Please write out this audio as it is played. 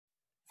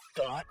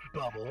Thought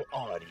Bubble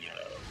Audio.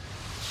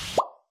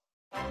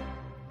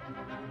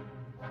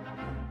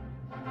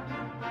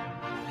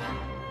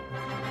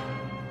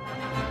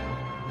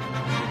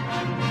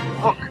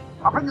 Look,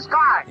 up in the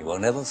sky! You will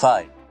never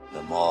find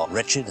the more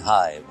wretched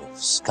hive of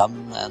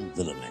scum and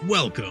villainy.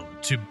 Welcome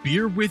to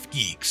Beer with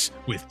Geeks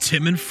with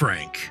Tim and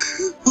Frank.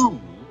 Who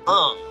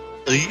are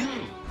you?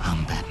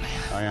 I'm Batman.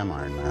 I am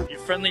Iron Man. Your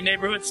friendly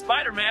neighborhood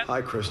Spider-Man.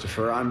 Hi,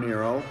 Christopher. I'm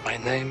Nero. My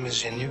name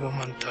is Inigo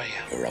Montoya.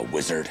 You're a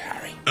wizard,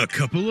 Harry. A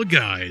couple of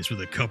guys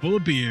with a couple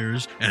of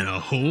beers and a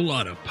whole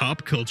lot of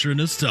pop culture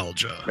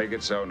nostalgia. Make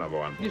it so, number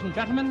one. Ladies and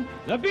gentlemen,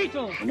 the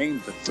Beatles.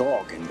 Named the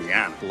dog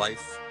Indiana.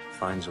 Life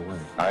finds a way.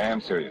 I am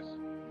serious.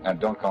 And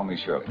don't call me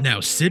Shirley. Now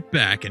sit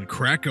back and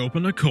crack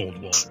open a cold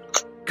one,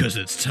 because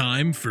it's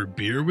time for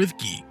Beer with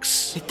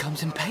Geeks. It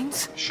comes in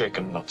paints.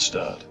 Shaken, not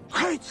stirred.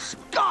 Great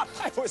Scott!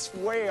 I was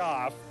way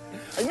off.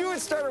 I knew it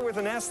started with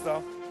an S,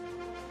 though.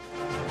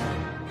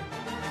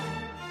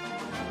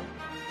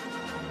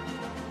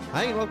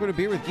 Hi, and welcome to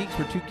Beer with Geeks,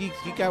 where two geeks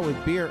geek out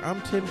with beer.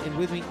 I'm Tim, and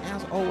with me,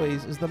 as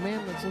always, is the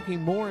man that's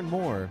looking more and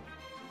more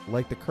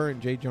like the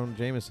current J. Jonah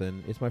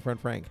Jameson. It's my friend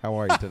Frank. How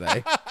are you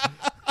today?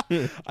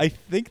 I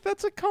think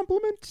that's a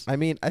compliment. I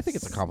mean, I think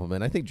it's a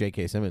compliment. I think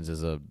J.K. Simmons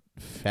is a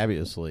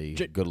fabulously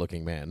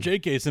good-looking man.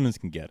 J.K. Simmons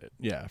can get it.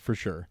 Yeah, for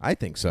sure. I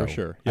think so. For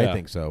sure. I Yeah.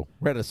 think so.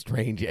 We're at a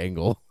strange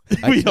angle.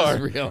 We I are.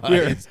 just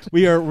realized.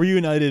 We are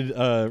reunited,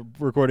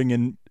 recording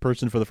in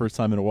person for the first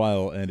time in a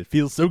while, and it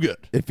feels so good.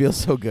 It feels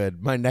so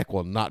good. My neck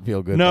will not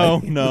feel good. No,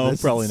 by the end no, of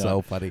this. probably It's not.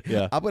 so funny.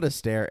 Yeah. I'm going to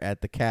stare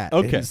at the cat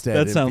Okay, instead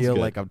that and sounds feel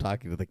good. like I'm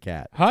talking to the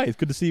cat. Hi, it's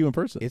good to see you in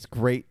person. It's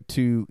great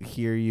to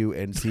hear you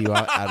and see you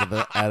out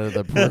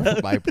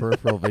of my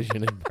peripheral vision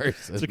in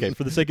person. It's okay.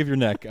 For the sake of your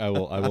neck, I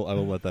will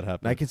let that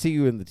happen. And I can see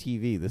you in the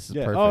TV. This is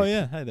yeah. perfect. Oh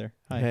yeah. Hi there.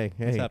 Hi. Hey,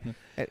 What's hey. happening?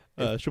 Hey,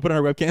 Should we put on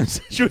our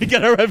webcams? Should we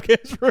get our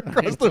webcams from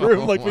across the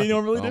room like we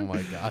normally do? Oh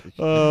my gosh.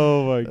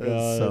 Oh my That's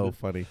god. so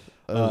funny.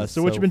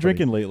 So what you been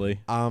drinking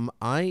lately?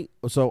 I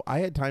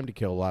had time to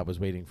kill. I was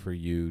waiting for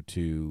you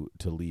to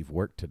leave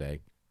work today.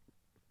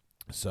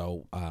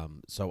 So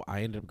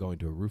I ended up going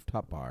to a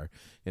rooftop bar,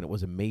 and it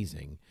was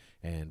amazing.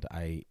 And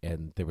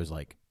there was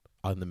like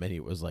on the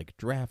menu, it was like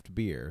draft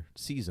beer,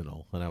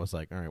 seasonal, and I was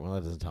like, all right, well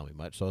that doesn't tell me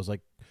much. So I was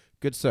like,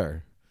 good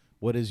sir,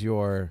 what is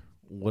your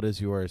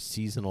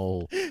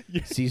seasonal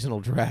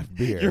draft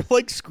beer? You're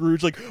like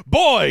Scrooge, like,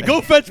 boy,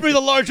 go fetch me the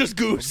largest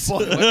goose. Boy,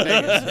 what day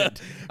is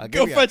it?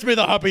 Go fetch me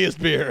the hoppiest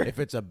beer. If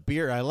it's a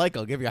beer I like,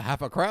 I'll give you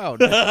half a crown.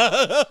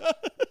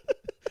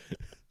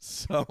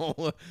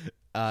 So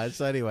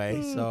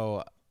anyway,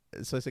 so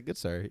I said, good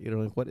sir,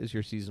 what is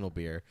your seasonal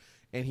beer?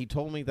 And he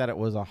told me that it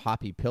was a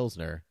hoppy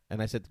Pilsner.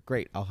 And I said,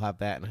 great, I'll have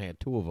that. And I had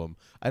two of them.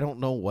 I don't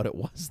know what it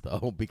was,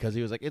 though, because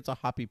he was like, it's a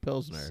hoppy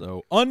Pilsner.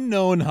 So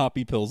unknown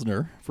hoppy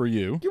Pilsner for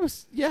you. It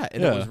was, it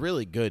was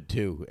really good,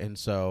 too. And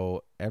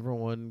so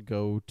everyone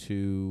go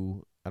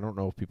to, I don't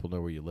know if people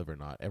know where you live or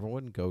not.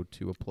 Everyone go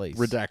to a place.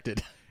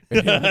 Redacted.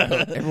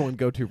 Everyone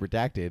go to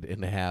Redacted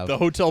and have The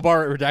hotel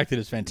bar at Redacted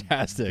is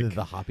fantastic.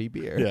 the hoppy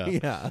beer.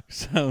 Yeah.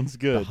 Sounds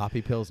good. The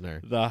hoppy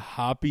Pilsner. The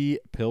hoppy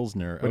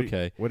Pilsner.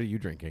 Okay. What are you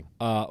drinking?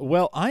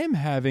 Well, I am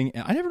having,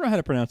 I never know how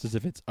to pronounce this,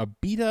 if it's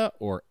Abita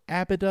or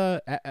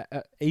Abita,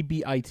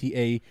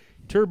 A-B-I-T-A,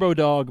 Turbo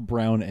Dog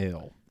Brown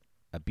Ale.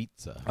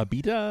 Abita.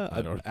 Abita?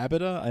 I don't-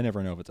 Abita? I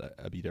never know if it's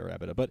Abita or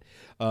Abita, but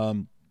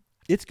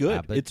it's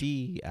good.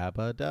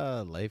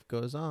 Abada, life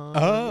goes on.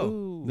 Oh,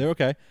 Ooh. they're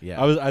okay.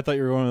 Yeah. I thought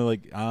you were going to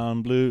like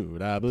I'm blue,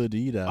 da ba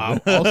dee da.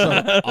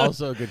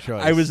 Also a good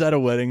choice. I was at a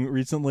wedding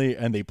recently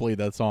and they played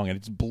that song and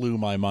it just blew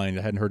my mind.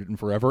 I hadn't heard it in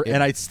forever,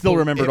 and I still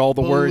remembered all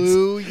the words.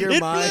 Blew your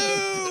It mind.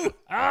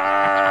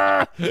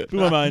 blew! Blew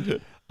my mind.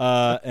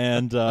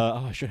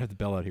 I should have the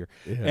bell out here.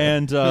 Yeah.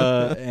 And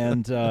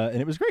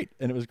it was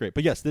great.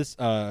 But yes, this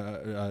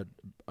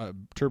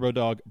Turbo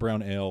Dog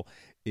Brown Ale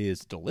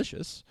is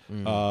delicious.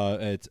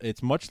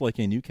 It's much like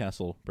a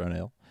Newcastle Brown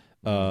Ale.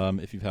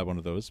 If you've had one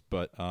of those,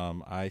 but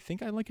I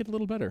think I like it a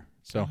little better.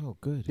 So,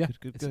 good. yeah,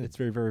 Good. it's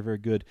very, very, very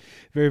good.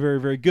 Very, very,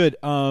 very good.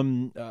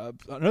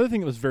 Another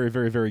thing that was very,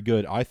 very, very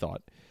good, I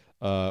thought,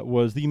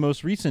 was the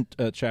most recent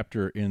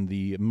chapter in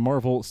the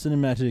Marvel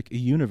Cinematic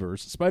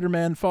Universe,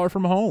 Spider-Man Far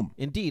From Home.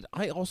 Indeed,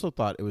 I also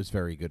thought it was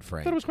very good, I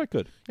Frank. thought it was quite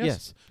good.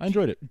 Yes. I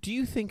enjoyed it. Do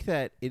you think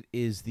that it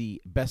is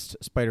the best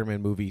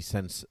Spider-Man movie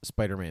since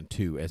Spider-Man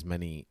 2, as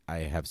many I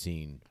have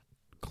seen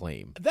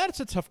claim? That's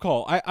a tough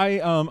call.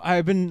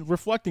 I've been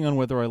reflecting on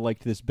whether I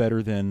liked this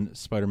better than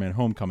Spider-Man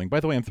Homecoming. By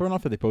the way, I'm thrown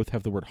off that they both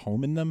have the word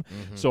home in them,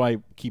 so I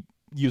keep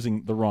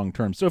using the wrong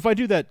term. So if I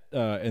do that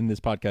in this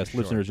podcast, Sure.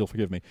 listeners, you'll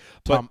forgive me.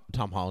 But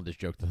Tom Holland has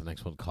joked that the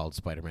next one called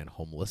Spider-Man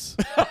Homeless.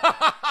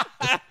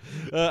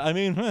 I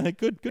mean, it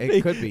could It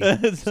be. could be.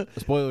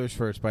 Spoilers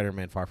for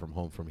Spider-Man Far From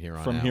Home from here on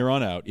out. From here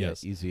on out,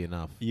 yes. Yeah, easy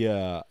enough.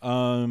 Yeah.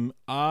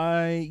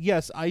 I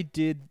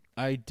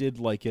did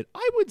like it.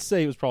 I would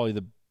say it was probably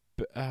the.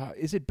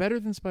 Is it better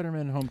than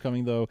Spider-Man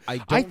Homecoming though? I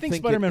don't think think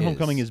Spider-Man it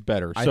Homecoming is. is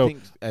better. I So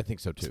think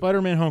so too.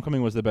 Spider-Man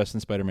Homecoming was the best in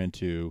Spider-Man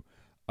 2.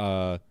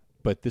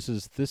 But this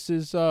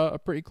is a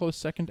pretty close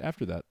second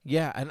after that.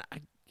 Yeah, and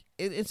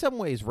in some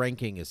ways,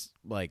 ranking is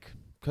like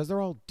because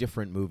they're all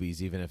different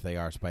movies, even if they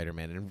are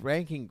Spider-Man. And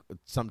ranking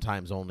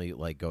sometimes only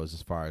like goes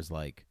as far as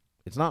like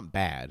it's not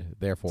bad.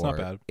 Therefore, It's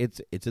not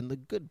bad. It's in the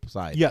good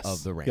side Yes.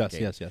 of the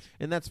ranking. Yes.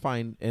 And that's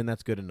fine, and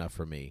that's good enough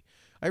for me.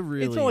 I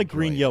really It's not like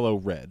green, enjoy it. yellow,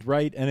 red,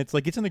 right? And it's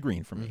like it's in the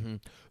green for me.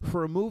 Mm-hmm.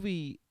 For a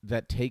movie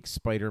that takes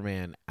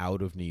Spider-Man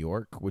out of New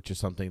York, which is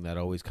something that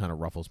always kind of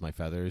ruffles my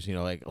feathers. You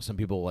know, like some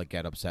people like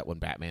get upset when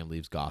Batman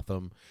leaves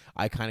Gotham.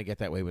 I kind of get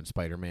that way when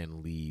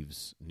Spider-Man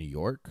leaves New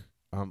York,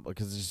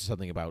 because there's just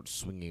something about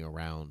swinging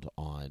around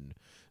on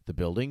the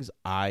buildings.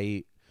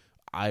 I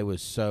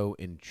was so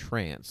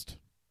entranced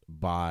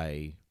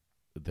by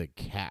the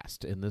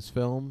cast in this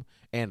film,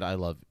 and I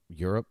love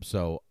Europe,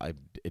 so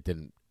it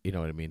didn't. You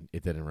know what I mean?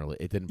 It didn't bother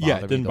it me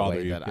didn't the bother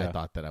way you, that yeah. I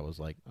thought that I was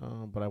like,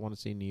 oh, but I want to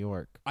see New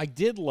York. I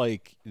did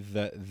like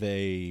that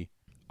they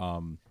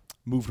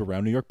moved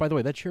around New York. By the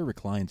way, that chair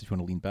reclines. If you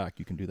want to lean back,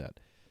 you can do that.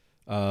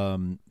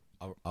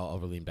 I'll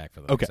lean back for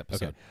the next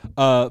episode.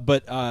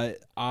 But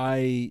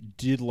I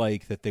did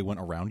like that they went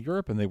around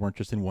Europe and they weren't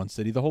just in one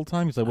city the whole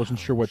time, because I wasn't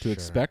sure what to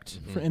expect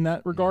in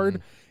that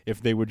regard.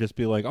 If they would just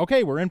be like,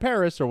 okay, we're in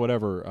Paris or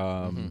whatever.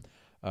 And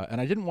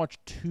I didn't watch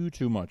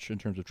too much in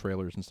terms of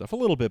trailers and stuff. A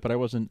little bit, but I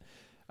wasn't.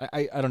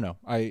 I don't know.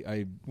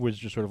 I was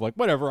just sort of like,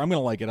 whatever. I'm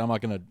gonna like it. I'm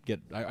not gonna get.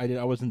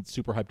 I wasn't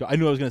super hyped up. I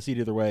knew I was gonna see it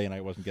either way, and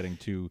I wasn't getting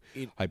too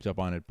hyped up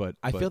on it. But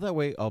I feel that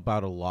way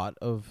about a lot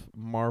of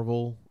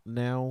Marvel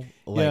now.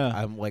 Like, Yeah.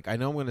 I'm like, I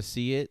know I'm gonna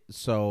see it,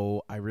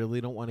 so I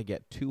really don't want to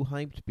get too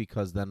hyped,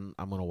 because then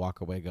I'm gonna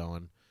walk away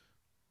going,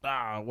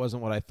 it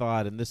wasn't what I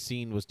thought, and this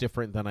scene was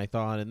different than I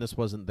thought, and this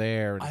wasn't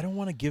there. And I don't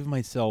want to give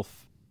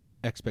myself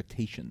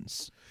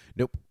expectations.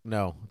 nope,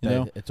 no, You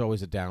know? it's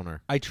always a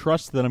downer. I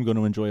trust that I'm going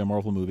to enjoy a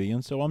Marvel movie,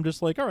 and so I'm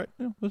just like, all right,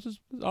 this is.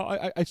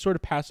 I sort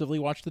of passively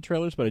watched the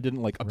trailers, but I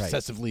didn't like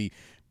obsessively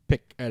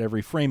pick at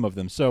every frame of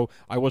them. So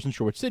I wasn't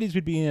sure which cities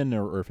we'd be in,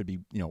 or if it'd be,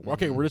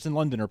 okay, we're just in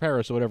London or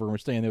Paris or whatever, and we're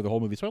staying there the whole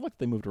movie. So I liked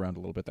that they moved around a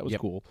little bit. That was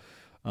cool,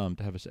 to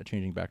have a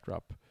changing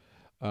backdrop.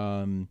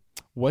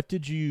 What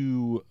did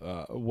you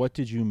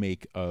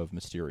make of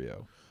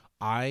Mysterio?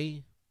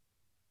 I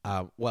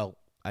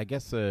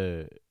guess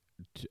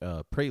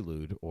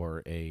prelude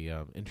or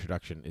a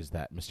introduction is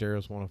that Mysterio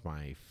is one of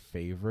my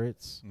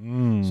favorites.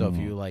 So if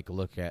you like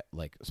look at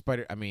like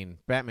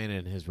Batman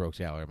and his Rogues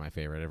Gallery are my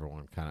favorite.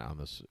 Everyone kind of on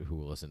this who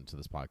will listen to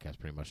this podcast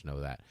pretty much know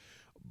that.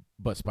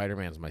 But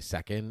Spider-Man's my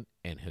second,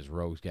 and his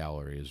Rogues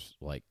Gallery is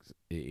like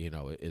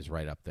is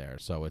right up there.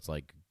 So it's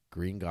like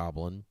Green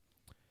Goblin,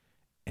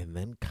 and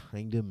then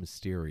kind of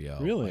Mysterio.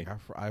 Really? Like,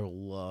 I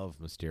love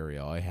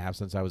Mysterio. I have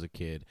since I was a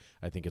kid.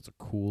 I think it's a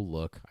cool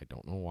look. I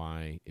don't know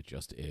why. It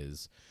just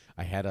is.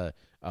 I had a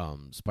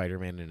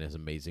Spider-Man and His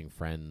Amazing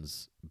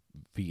Friends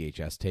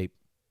VHS tape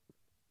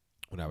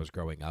when I was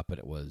growing up, and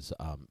it was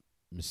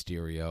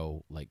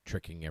Mysterio like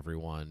tricking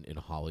everyone in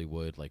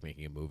Hollywood, like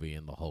making a movie,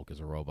 and the Hulk is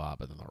a robot,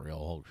 but then the real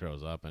Hulk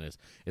shows up, and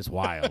it's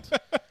wild.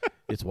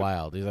 It's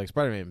wild. He's like,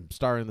 Spider-Man,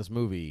 star in this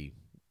movie.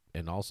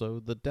 And also,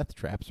 the death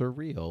traps are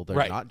real.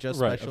 They're not just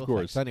special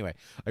effects. Anyway,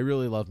 I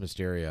really love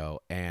Mysterio,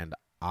 and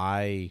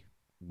I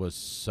was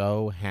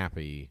so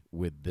happy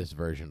with this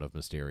version of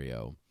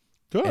Mysterio.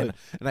 Good.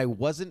 And I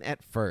wasn't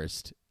at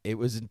first. It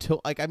was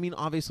until,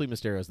 obviously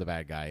Mysterio's the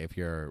bad guy. If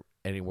you're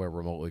anywhere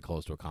remotely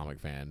close to a comic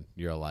fan,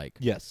 you're like,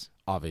 yes,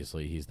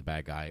 obviously he's the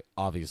bad guy.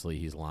 Obviously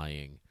he's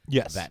lying.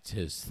 Yes. That's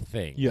his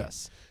thing.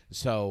 Yes.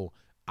 So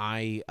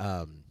I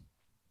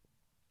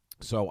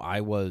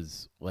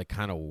was like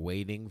kind of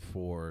waiting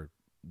for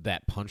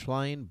that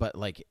punchline, but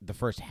like the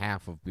first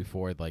half of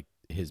before like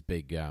his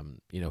big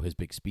his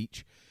big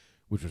speech,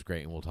 which was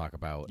great, and we'll talk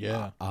about.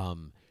 Yeah.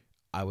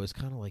 I was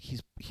kind of like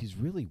he's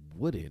really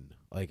wooden.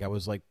 Like I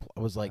was a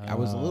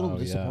little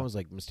disappointed. yeah. I was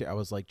like I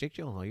was like, Jake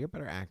Gyllenhaal, you're a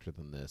better actor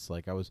than this.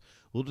 Like I was a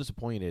little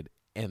disappointed,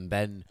 and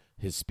then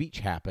his speech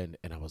happened,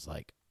 and I was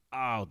like,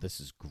 oh, this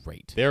is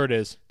great. There it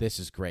is. This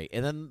is great.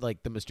 And then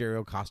like the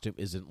Mysterio costume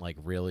isn't like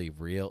really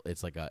real.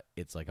 It's like a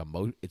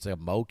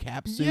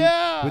mocap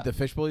suit with the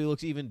fishbowl. He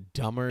looks even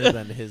dumber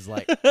than his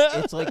like.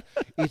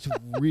 it's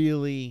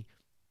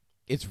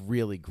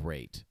really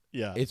great.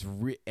 Yeah.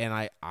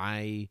 And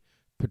I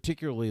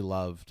particularly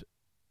loved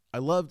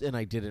and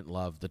I didn't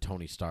love the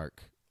Tony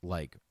Stark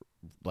like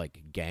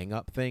gang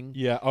up thing.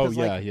 Yeah. Oh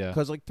yeah.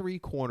 Because like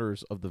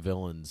 3/4 of the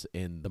villains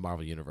in the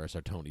Marvel universe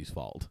are Tony's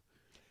fault.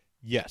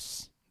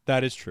 Yes.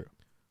 That is true.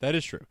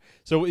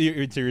 So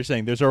you're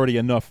saying there's already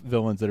enough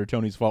villains that are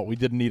Tony's fault. We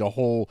didn't need a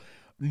whole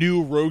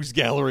new rogues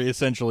gallery,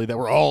 essentially, that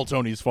were all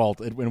Tony's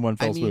fault in one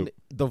fell swoop.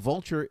 The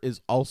Vulture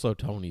is also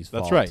Tony's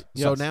fault. That's right.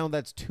 So yes. now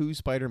that's 2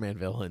 Spider-Man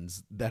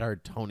villains that are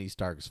Tony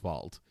Stark's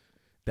fault.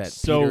 That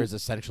Peter is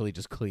essentially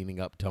just cleaning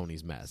up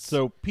Tony's mess.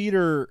 So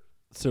Peter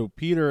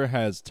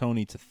has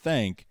Tony to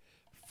thank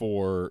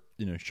for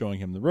showing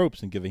him the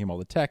ropes and giving him all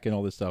the tech and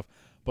all this stuff.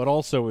 But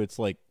also, it's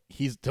like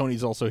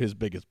Tony's also his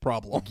biggest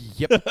problem.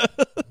 Yep.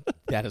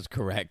 That is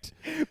correct.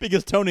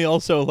 Because Tony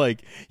also,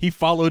 like, he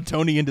followed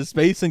Tony into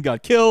space and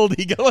got killed.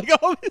 He got, like,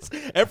 all this,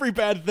 every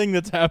bad thing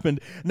that's happened.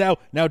 Now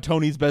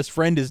Tony's best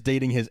friend is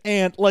dating his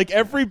aunt. Like,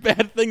 every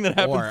bad thing that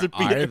happens Or to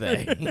Peter. are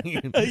they?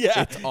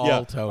 Yeah. It's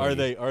all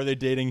Tony. Are they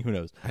dating? Who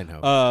knows? I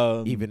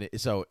know.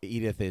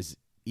 Edith is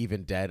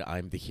even dead.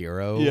 I'm the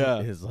hero. Yeah.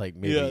 Is like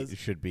maybe it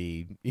should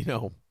be,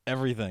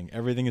 Everything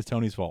is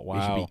Tony's fault. Wow.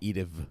 It should be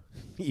Edith.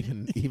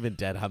 Even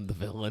dead. I'm the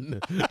villain.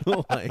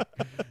 Like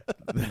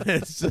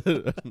that's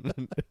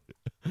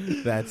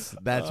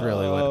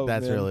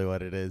really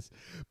what it is.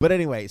 But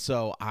anyway,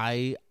 so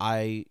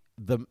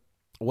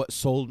what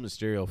sold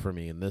Mysterio for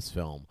me in this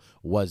film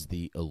was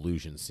the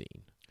illusion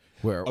scene.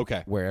 Where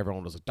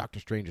everyone was like,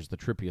 Doctor Strange is the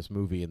trippiest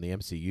movie in the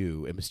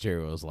MCU, and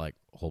Mysterio was like,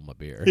 hold my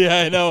beer.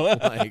 Yeah, I know.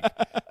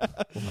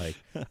 like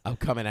I'm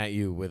coming at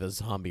you with a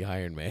zombie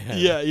Iron Man.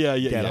 Yeah.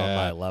 Get on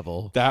my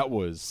level. That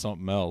was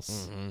something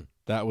else. Mm-hmm.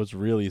 That was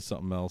really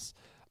something else.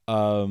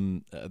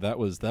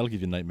 That'll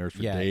give you nightmares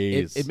for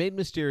days. It made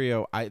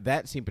Mysterio.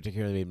 That scene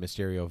particularly made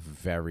Mysterio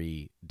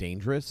very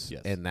dangerous,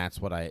 yes. And that's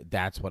what I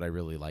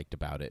really liked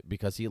about it,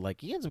 because he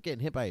ends up getting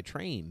hit by a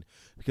train,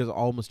 because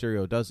all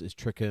Mysterio does is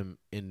trick him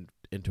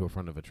into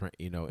front of a train.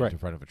 Into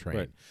front of a train.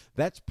 Right.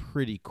 That's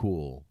pretty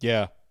cool.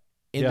 Yeah.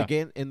 In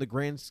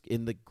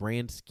the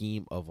grand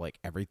scheme of like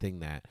everything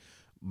that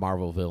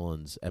Marvel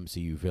villains,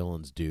 MCU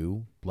villains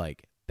do,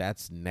 like.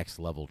 That's next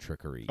level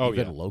trickery. Oh,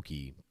 Even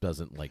Loki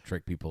doesn't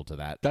trick people to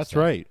that. That's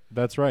extent. right.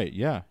 That's right.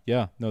 Yeah.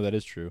 No, that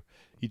is true.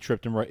 He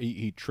tripped him. Right.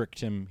 He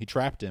tricked him. He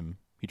trapped him.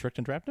 He tricked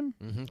and trapped him.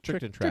 Mm-hmm.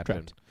 Tricked and trapped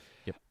him.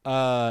 Yep.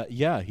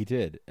 Yeah, he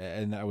did,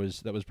 and that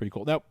was pretty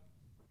cool. Now,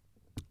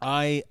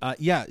 I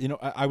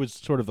was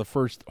sort of the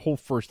first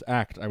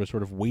act. I was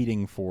sort of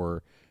waiting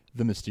for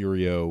the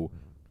Mysterio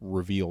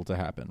reveal to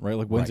happen, right?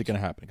 Like, when's it going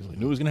to happen? Because I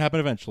knew it was going to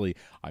happen eventually.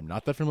 I'm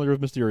not that familiar with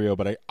Mysterio,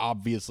 but I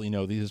obviously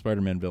know he's a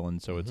Spider-Man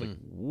villain, so it's like,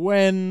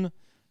 when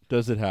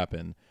does it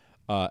happen?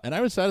 And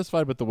I was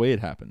satisfied with the way it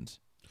happened.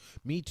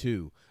 Me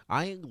too.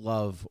 I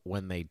love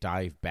when they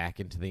dive back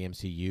into the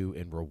MCU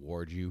and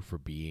reward you for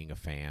being a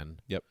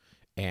fan. Yep.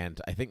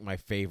 And I think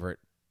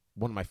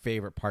one of my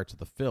favorite parts of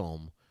the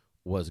film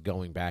was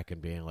going back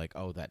and being like,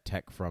 oh, that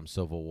tech from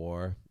Civil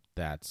War,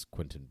 that's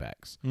Quentin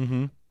Beck's.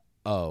 Mm-hmm.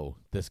 Oh,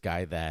 this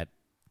guy that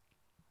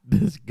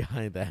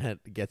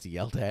gets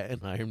yelled at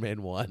in Iron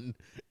Man 1,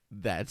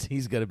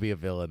 he's going to be a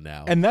villain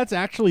now. And that's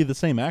actually the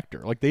same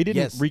actor. Like, they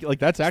didn't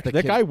that's actually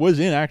that guy was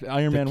in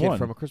Iron Man 1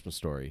 from A Christmas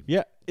Story.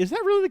 Yeah. Is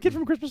that really the kid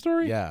from A Christmas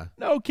Story? Yeah.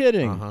 No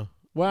kidding. Uh-huh.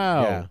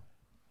 Wow. Yeah.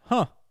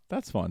 Huh.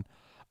 That's fun.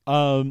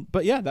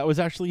 But yeah, that was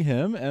actually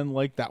him, and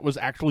that was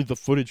actually the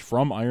footage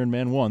from Iron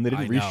Man 1. They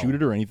didn't reshoot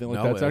it or anything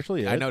that's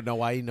actually it. I know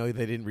why you know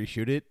they didn't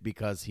reshoot it,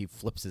 because he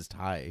flips his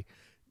tie.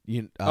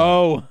 Jeff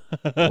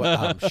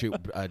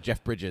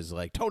Bridges,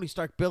 Tony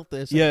Stark built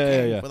this with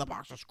a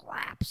box of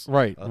scraps.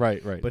 Right.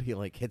 But he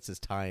hits his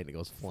tie and it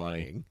goes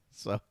flying.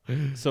 So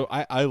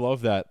I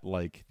love that.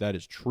 That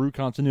is true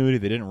continuity.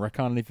 They didn't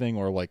retcon anything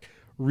or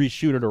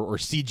reshoot it or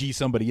CG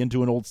somebody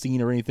into an old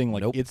scene or anything.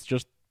 Nope. It's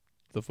just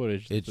the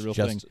footage. It's the real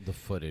just thing. the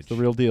footage. It's the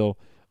real deal.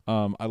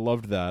 I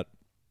loved that.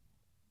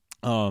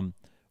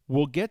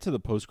 We'll get to the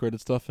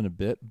post-credit stuff in a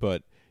bit,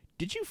 but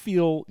did you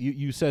feel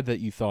you said that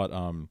you thought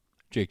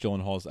Jake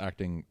Gyllenhaal's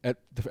acting at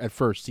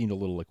first seemed a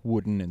little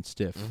wooden and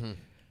stiff. Mm-hmm.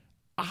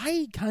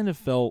 I kind of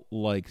felt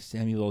like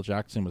Samuel L.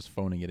 Jackson was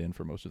phoning it in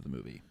for most of the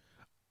movie.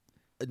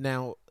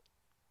 Now,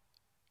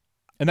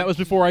 and that was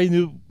before I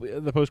knew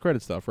the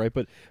post-credit stuff, right?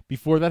 But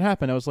before that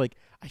happened, I was like,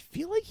 I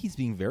feel like he's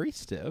being very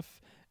stiff,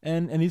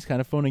 and he's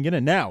kind of phoning it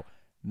in. Now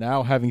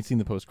having seen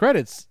the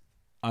post-credits,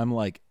 I'm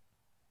like,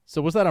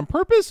 so was that on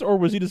purpose, or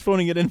was he just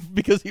phoning it in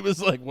because he was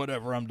like,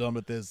 whatever, I'm done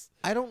with this?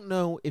 I don't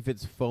know if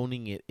it's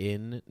phoning it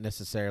in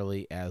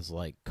necessarily as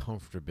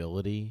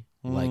comfortability.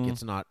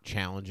 It's not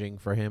challenging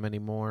for him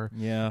anymore.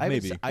 Yeah, I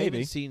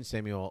haven't seen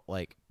Samuel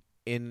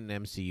in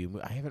an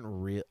MCU. I haven't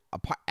really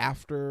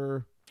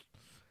after,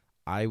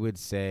 I would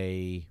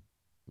say,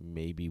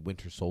 maybe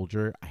Winter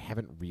Soldier. I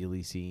haven't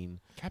really seen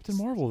Captain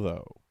Marvel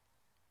though.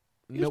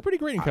 He was pretty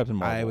great in Captain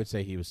Marvel. I would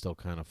say he was still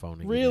kind of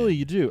phoning it in. Really?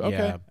 You do? Okay.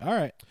 Yeah. All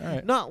right.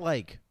 Not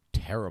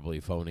terribly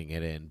phoning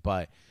it in,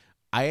 but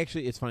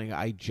it's funny,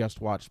 I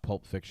just watched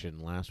Pulp Fiction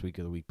last week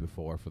or the week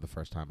before for the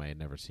first time. I had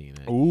never seen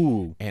it.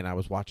 Ooh. And I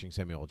was watching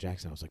Samuel L.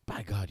 Jackson. I was like,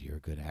 by God, you're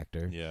a good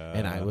actor. Yeah.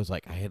 And I was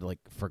like, I had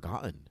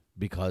forgotten,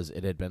 because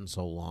it had been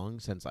so long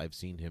since I've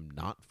seen him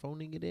not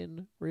phoning it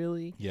in,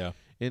 really. Yeah.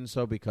 And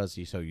so because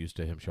he's so used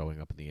to him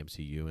showing up in the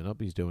MCU, and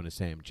he's doing a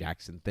Sam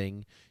Jackson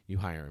thing, you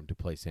hire him to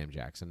play Sam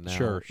Jackson now.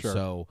 Sure.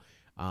 So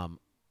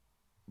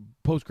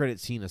post-credit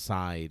scene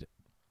aside,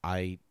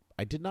 I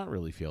did not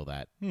really feel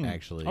that,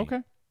 actually. Okay.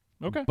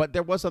 But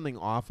there was something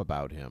off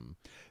about him.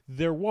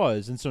 There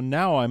was, and so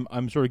now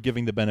I'm sort of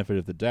giving the benefit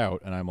of the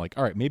doubt, and I'm like,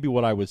 all right, maybe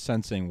what I was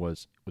sensing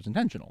was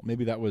intentional.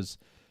 Maybe that was,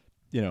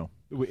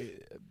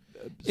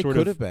 It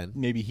could have been.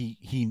 Maybe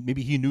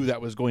he knew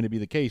that was going to be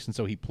the case, and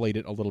so he played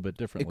it a little bit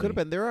differently. It could have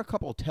been. There are a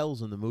couple of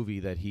tells in the movie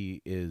that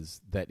he's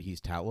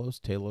Talos.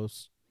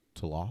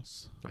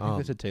 I think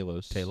they said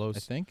Talos. Talos, I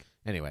think.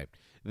 Anyway,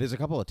 there's a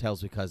couple of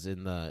tells because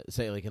in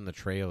the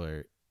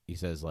trailer he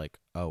says like,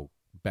 "Oh,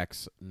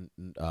 Beck's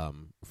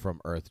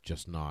from Earth,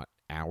 just not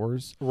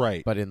ours."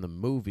 Right. But in the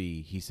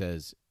movie, he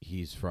says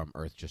he's from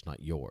Earth, just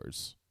not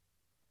yours.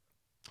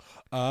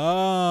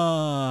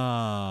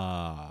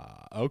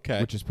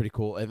 Okay. Which is pretty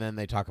cool. And then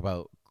they talk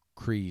about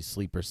Kree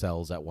sleeper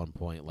cells at one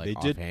point, like They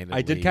did. offhandedly.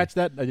 I did catch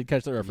that. I did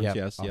catch that reference. Yep,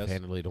 Yes.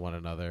 offhandedly to one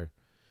another.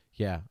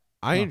 Yeah.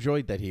 I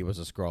enjoyed that he was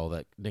a Skrull,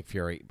 that Nick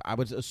Fury, I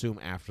would assume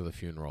after the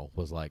funeral,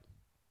 was like,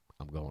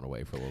 I'm going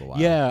away for a little while.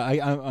 Yeah,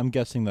 I'm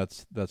guessing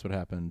that's what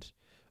happened.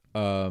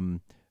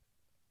 Although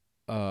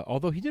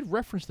he did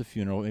reference the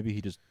funeral,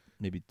 maybe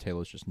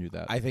Talos just knew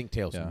that. I think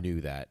Talos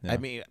knew that. Yeah. I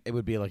mean, it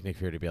would be like Nick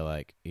Fury to be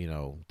like,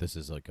 this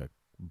is like a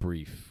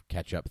brief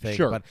catch-up thing.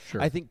 Sure, but sure.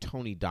 I think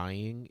Tony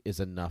dying is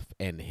enough,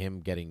 and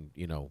him getting,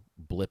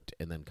 blipped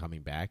and then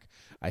coming back,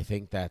 I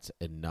think that's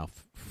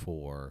enough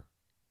for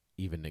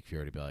even Nick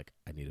Fury to be like,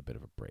 I need a bit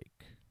of a break.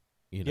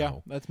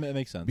 Yeah, that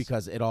makes sense.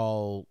 Because it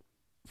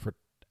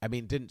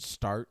didn't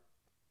start,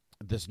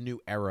 this new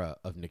era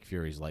of Nick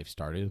Fury's life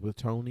started with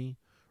Tony,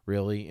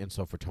 really, and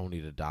so for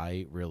Tony to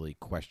die really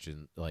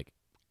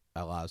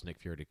allows Nick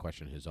Fury to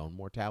question his own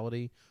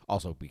mortality,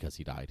 also because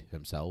he died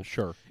himself.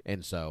 Sure.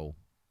 And so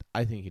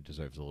I think he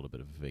deserves a little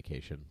bit of a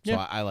vacation. Yeah.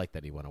 So I like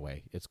that he went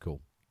away. It's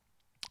cool.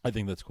 I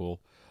think that's cool.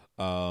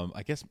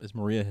 I guess, is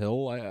Maria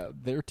Hill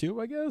there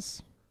too, I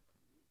guess?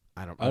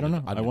 I don't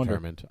know. I wonder.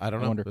 I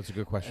don't know. That's a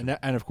good question.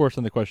 And of course,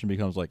 then the question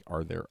becomes like,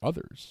 are there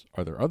others?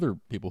 Are there other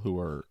people who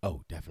are?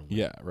 Oh, definitely.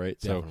 Yeah, right.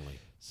 Definitely.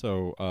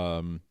 So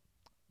I'm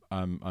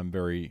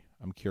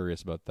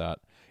curious about that.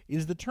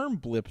 Is the term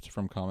blipped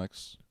from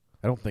comics?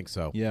 I don't think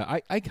so. Yeah,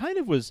 I kind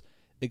of was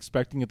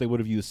expecting that they would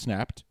have used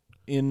snapped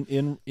in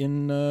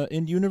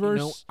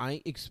universe.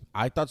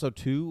 I thought so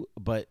too,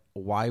 but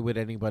why would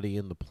anybody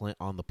on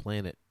the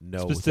planet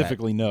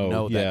specifically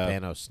know yeah.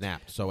 that Thanos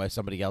snapped? So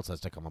somebody else has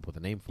to come up with a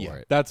name for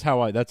it. That's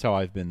how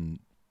I've been.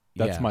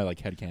 That's my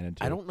headcanon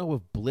too. I don't know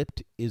if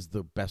blipped is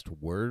the best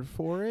word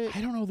for it.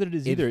 I don't know that it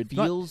is either. It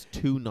feels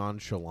too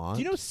nonchalant.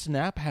 Do you know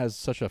snap has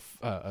such a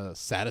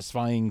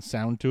satisfying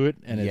sound to it,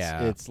 and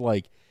it's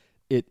like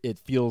it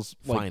feels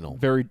like final,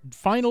 very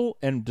final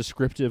and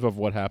descriptive of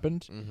what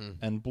happened. Mm-hmm.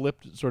 And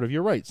blipped, sort of,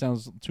 you're right,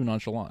 sounds too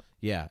nonchalant.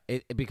 Yeah,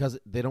 because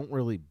they don't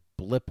really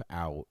blip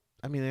out.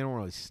 I mean, they don't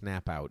really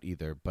snap out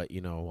either. But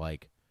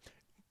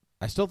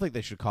I still think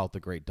they should call it the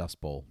Great Dust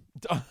Bowl.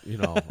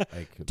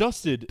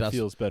 Dusted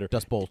feels better.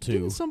 Dust Bowl 2.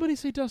 Didn't somebody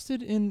say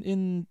dusted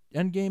in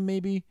Endgame?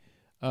 Maybe.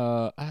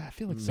 I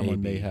feel like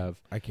someone may have.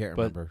 I can't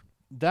remember.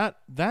 That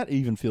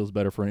even feels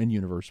better for an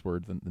in-universe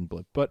word than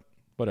blip. But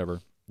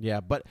whatever.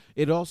 Yeah, but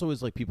it also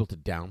is like people to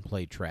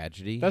downplay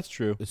tragedy. That's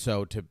true.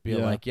 So to be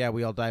like, yeah,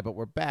 we all die, but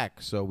we're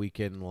back, so we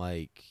can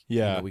we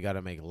got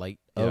to make light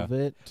of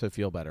it to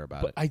feel better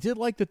about it. I did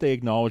like that they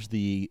acknowledged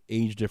the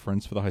age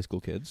difference for the high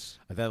school kids.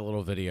 That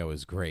little video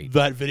is great.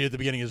 That video at the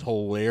beginning is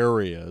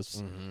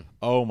hilarious. Mm-hmm.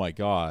 Oh my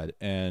god!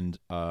 And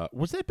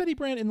was that Betty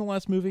Brant in the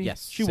last movie?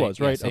 Yes, she was.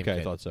 Right? Yeah, okay, kid.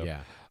 I thought so.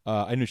 Yeah,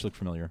 I knew she looked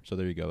familiar. So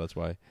there you go. That's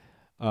why.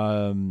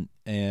 That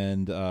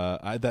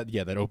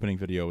opening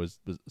video was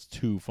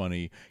too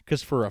funny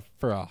because for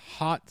a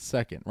hot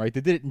second, right?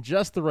 They did it in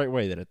just the right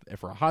way that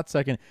for a hot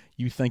second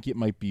you think it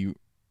might be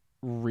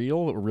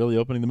really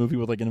opening the movie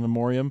with in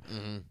memoriam,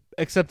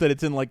 except that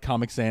it's in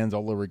Comic Sans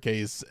all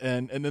lowercase,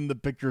 and then the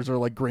pictures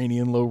are grainy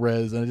and low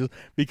res, and it just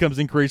becomes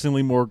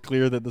increasingly more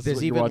clear that this is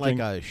what you're watching.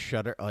 There's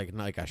even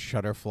a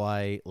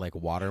Shutterfly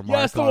watermark.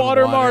 Yes, the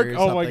watermark.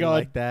 Oh my god,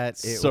 like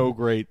that.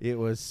 Great. It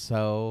was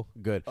so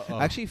good.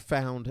 I actually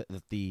found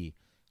that the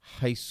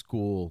high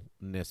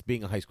schoolness,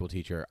 being a high school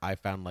teacher, I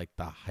found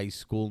the high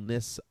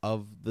schoolness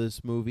of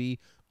this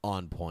movie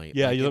on point.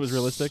 Yeah, that was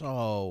realistic.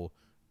 So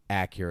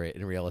accurate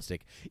and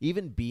realistic.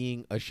 Even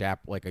being a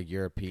a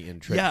European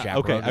trip. Yeah,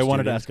 okay. I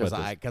wanted to ask about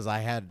this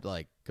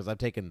because I've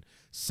taken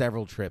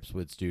several trips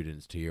with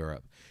students to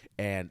Europe,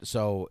 and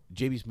so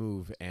JB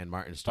Smoove and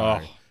Martin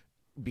Starr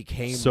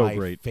became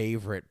my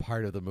favorite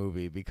part of the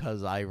movie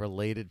because I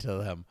related to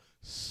them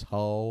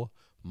so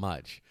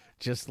much.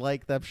 Just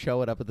like them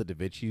showing up at the Da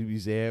Vinci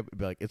Museum, and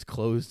be like, it's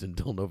closed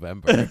until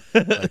November.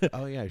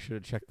 Oh yeah, I should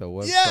have checked the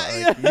website.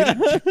 Yeah. You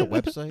didn't check the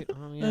website?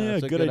 Oh yeah,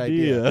 that's a good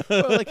idea.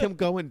 Or him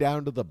going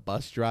down to the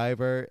bus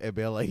driver and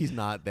be like, he's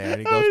not there,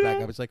 and he goes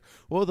back up. It's like,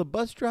 well, the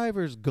bus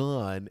driver's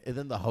gone, and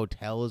then the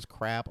hotel is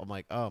crap. I'm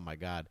like, oh my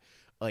god,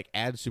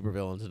 add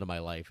supervillains into my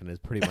life, and it's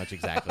pretty much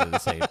exactly the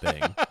same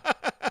thing.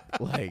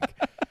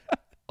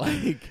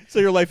 So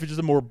your life is just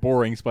a more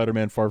boring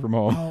Spider-Man Far From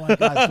Home. Oh my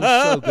god, it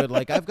was so good.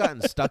 I've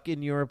gotten stuck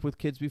in Europe with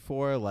kids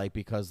before,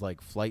 because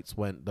flights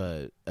flight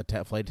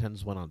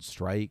attendants went on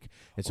strike,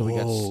 and so we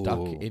got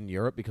stuck in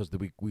Europe because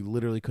we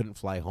literally couldn't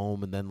fly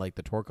home. And then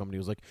the tour company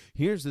was like,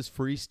 "Here's this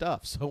free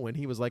stuff." So when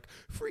he was like,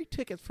 "Free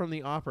tickets from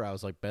the opera," I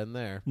was like, "Been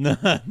there."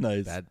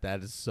 Nice.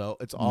 That is so.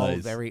 It's all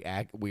very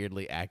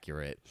weirdly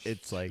accurate.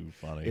 It's too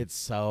funny. It's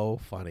so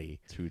funny.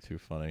 Too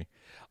funny.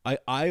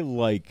 I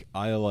like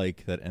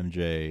that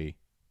MJ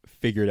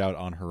figured out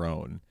on her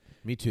own.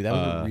 Me too. That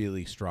was a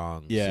really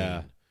strong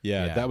scene.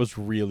 Yeah, that was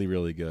really,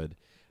 really good.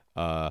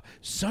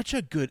 Such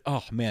a good.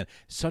 Oh man,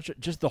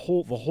 just the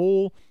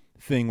whole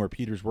thing where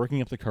Peter's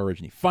working up the courage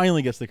and he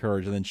finally gets the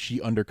courage, and then she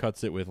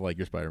undercuts it with like,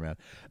 "You're Spider-Man."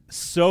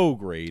 So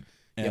great.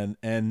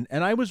 And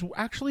I was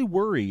actually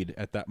worried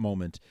at that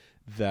moment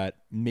that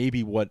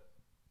maybe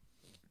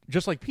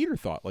just like Peter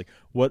thought, like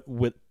what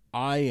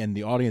I and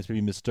the audience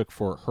maybe mistook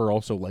for her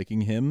also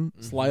liking him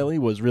slyly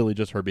was really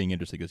just her being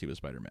interested because he was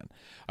Spider-Man.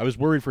 I was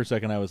worried for a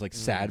second. I was like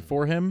sad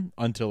for him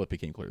until it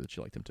became clear that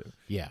she liked him too.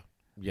 Yeah.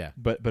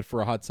 But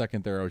for a hot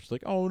second there, I was just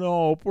like, oh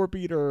no, poor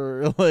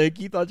Peter. Like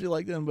he thought she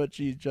liked him, but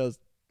she's just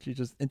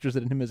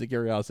interested in him as a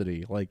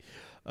curiosity. Like,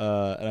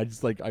 and I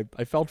just like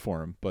I felt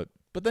for him, but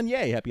then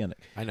yay, happy ending.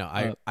 I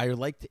know. I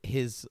liked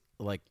his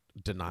like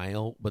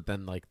denial, but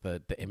then like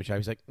the image. I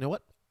was like, you know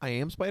what? I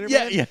am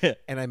Spider-Man. Yeah.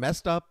 And I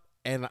messed up,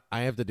 and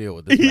I have to deal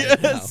with this.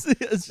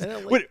 Yes.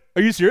 Like, wait,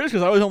 are you serious?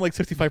 Because I was on like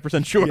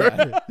 65% sure.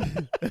 Yeah.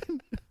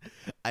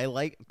 I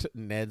liked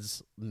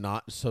Ned's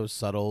not so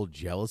subtle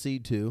jealousy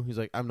too. He's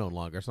like, I'm known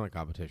longer. It's not a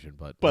competition,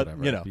 but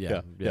whatever. You know,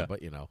 yeah.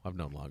 But I'm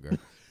known longer.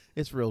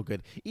 It's real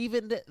good.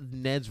 Even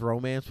Ned's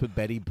romance with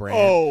Betty Brant.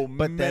 Oh,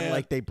 but then man.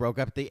 like they broke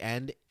up at the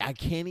end. I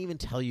can't even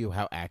tell you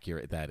how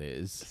accurate that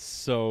is.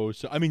 So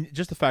I mean,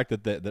 just the fact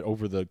that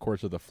over the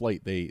course of the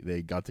flight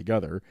they got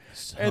together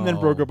and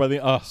then broke up by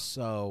the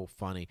so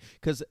funny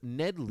because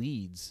Ned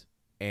Leeds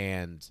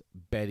and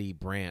Betty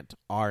Brant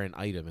are an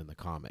item in the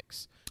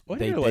comics. Oh, I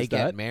didn't realize they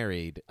that. get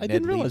married. I Ned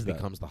didn't realize Leeds that.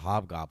 becomes the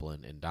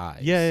Hobgoblin and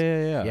dies.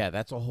 Yeah. Yeah,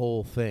 that's a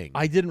whole thing.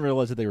 I didn't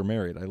realize that they were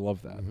married. I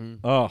love that. Mm-hmm.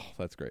 Oh,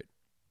 that's great.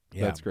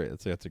 Yeah. That's great.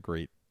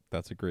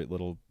 That's a great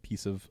little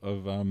piece of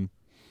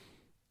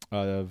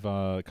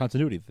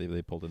continuity that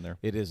they pulled in there.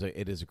 It is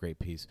a great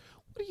piece.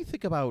 What do you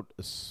think about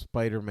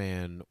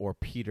Spider-Man or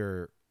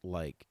Peter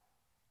like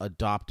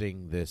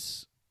adopting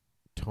this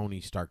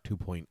Tony Stark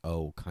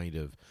 2.0 kind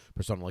of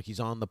persona? Like he's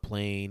on the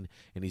plane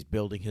and he's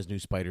building his new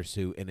spider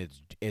suit, and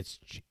it's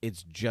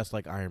just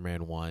like Iron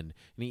Man 1, and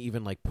he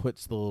even like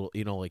puts the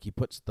little, like he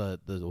puts the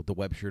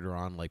web shooter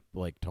on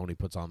like Tony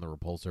puts on the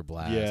repulsor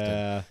blast.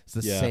 Yeah, it's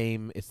the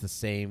same. It's the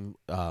same.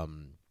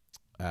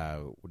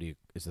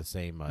 It's the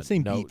same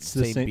same note, beats,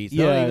 same beats.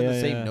 Yeah, the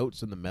same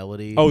notes in the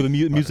melody. Oh, the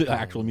music,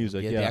 actual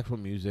music. The actual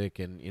music,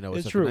 and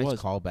it's true, a nice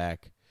callback.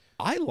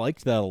 I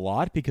liked that a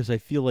lot because I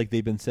feel like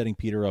they've been setting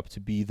Peter up to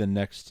be the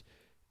next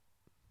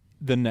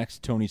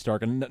Tony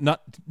Stark, and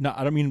not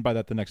I don't mean by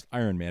that the next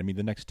Iron Man. I mean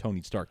the next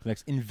Tony Stark, the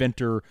next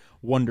inventor,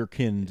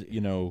 wonderkind,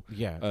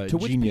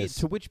 genius.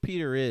 To which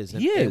Peter is,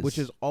 he is, which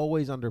is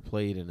always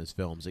underplayed in his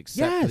films,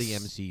 except for the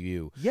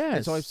MCU. Yes,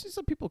 and so I've seen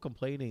some people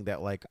complaining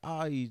that like,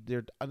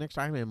 they're next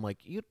Iron Man. I'm like,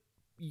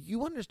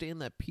 you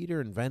understand that Peter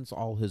invents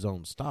all his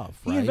own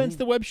stuff, right? He invents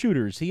the web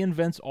shooters. He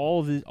invents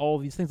all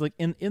these things. Like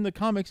in the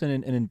comics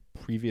and in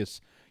previous,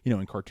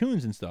 in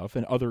cartoons and stuff,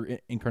 and other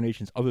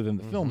incarnations other than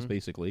the films,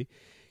 basically.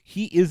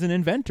 He is an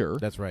inventor.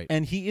 That's right.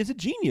 And he is a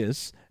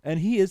genius. And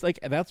he is like,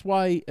 that's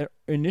why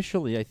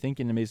initially, I think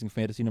in Amazing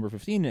Fantasy number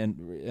 15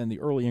 and the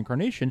early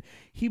incarnation,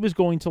 he was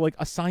going to like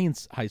a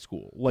science high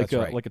school, like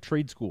a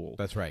trade school.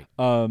 That's right.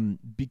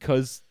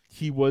 Because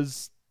he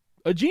was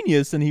a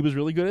genius and he was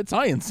really good at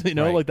science, right.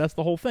 Like that's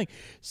the whole thing.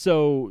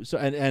 So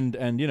and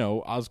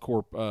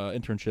Oscorp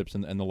internships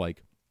and the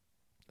like.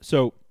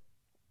 So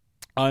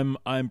I'm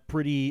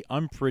pretty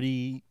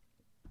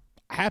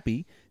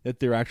happy that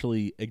they're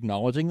actually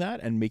acknowledging that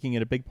and making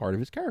it a big part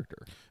of his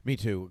character. Me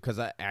too, because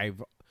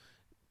I've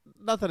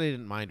not that I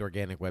didn't mind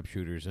organic web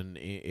shooters and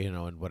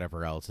and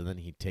whatever else, and then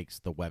he takes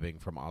the webbing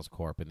from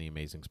Oscorp and the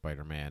Amazing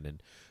Spider-Man,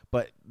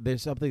 but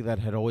there's something that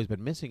had always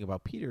been missing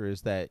about Peter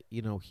is that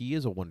he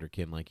is a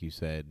wonderkind, like you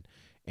said,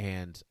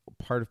 and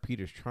part of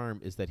Peter's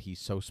charm is that he's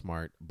so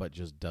smart but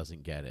just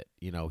doesn't get it.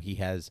 He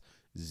has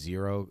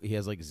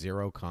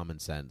zero common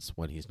sense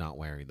when he's not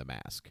wearing the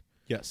mask.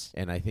 Yes,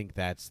 and I think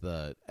that's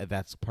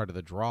part of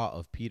the draw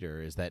of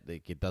Peter is that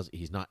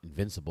he's not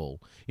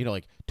invincible.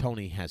 Like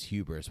Tony has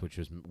hubris, which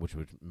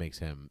makes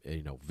him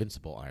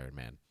invincible Iron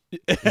Man.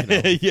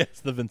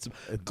 Yes, the Vince.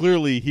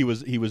 Clearly, he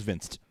was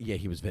vinced. Yeah,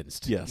 he was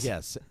vinced.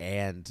 Yes,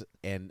 and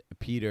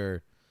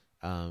Peter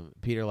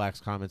lacks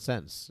common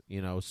sense.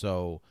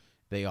 So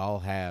they all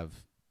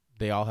have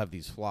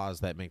these flaws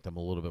that make them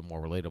a little bit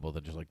more relatable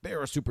than just like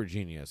they're a super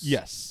genius.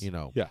 Yes,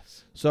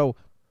 Yes. So.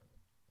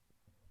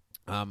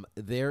 What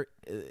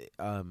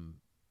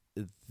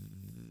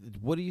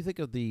do you think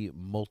of the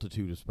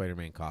multitude of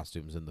Spider-Man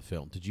costumes in the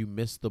film? Did you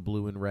miss the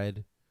blue and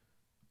red?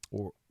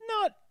 Or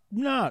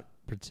not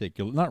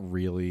particular, not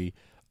really.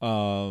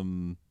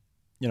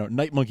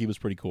 Night Monkey was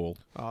pretty cool.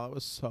 Oh, it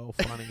was so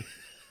funny.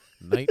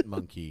 Night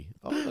Monkey.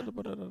 Oh,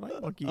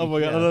 Night Monkey. Oh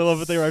my god, I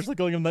love it. They were actually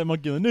calling him Night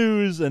Monkey in the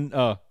news, and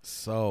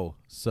so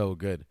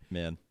good,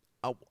 man.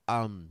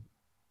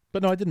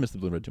 But no, I did miss the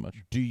blue and red too much.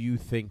 Do you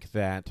think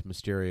that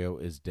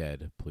Mysterio is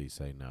dead? Please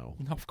say no.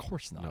 No, of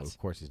course not. No, of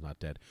course he's not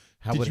dead.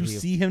 How Did would you he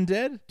have- see him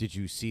dead? Did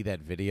you see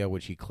that video,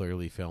 which he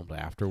clearly filmed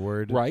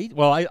afterward? Right.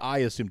 Well, I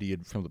assumed he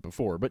had filmed it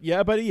before, but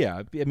yeah.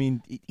 I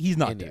mean, he's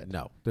not dead.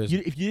 No, If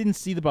you didn't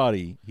see the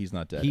body, he's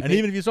not dead. He And ma-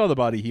 even if you saw the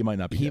body, he might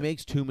not be. He dead.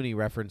 makes too many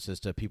references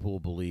to people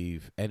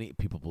believe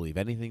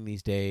anything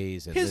these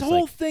days. And His this,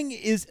 whole like, thing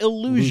is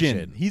illusion.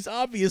 illusion. He's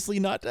obviously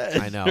not dead.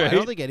 I know. Right? I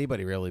don't think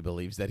anybody really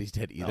believes that he's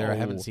dead either. I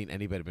haven't No. seen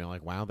anybody being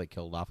like, "Wow, they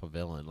killed off a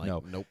villain." Like,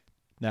 No. nope.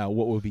 Now,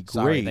 what would be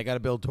Sorry, great? they got to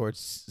build towards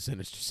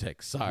Sinister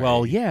Six. Sorry.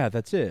 Well, yeah,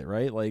 that's it,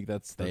 right? Like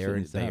that's they what already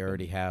needs to happen.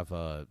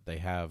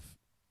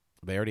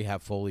 they already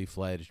have fully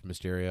fledged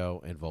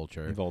Mysterio and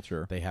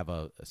Vulture. They have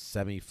a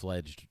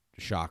semi-fledged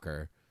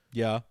Shocker.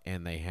 Yeah.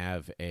 And they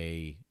have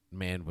a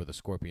man with a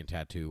scorpion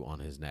tattoo on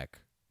his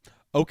neck.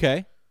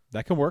 Okay,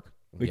 that can work.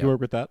 We can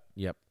work with that.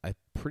 Yep. I'm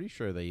pretty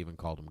sure they even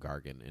called him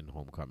Gargan in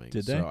Homecoming.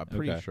 Did they? So I'm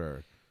pretty Okay.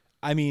 sure.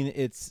 I mean,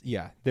 they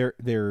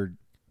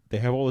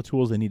have all the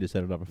tools they need to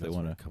set it up if they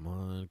want to. Come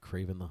on,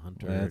 Kraven the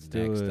Hunter. Let's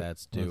do it.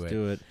 Let's do Let's it.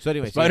 do it. So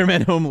anyway,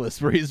 Spider-Man Homeless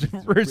versus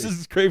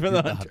Kraven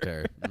the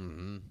Hunter.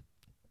 Mm-hmm.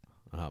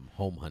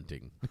 Home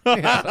hunting.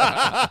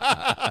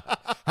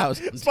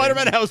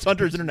 Spider-Man House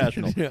Hunters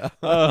International.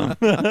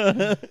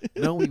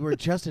 No, we were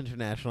just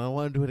international. I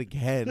want to do it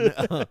again.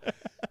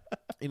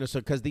 So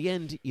because the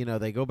end,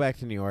 they go back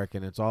to New York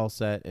and it's all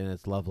set and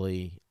it's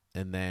lovely,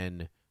 and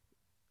then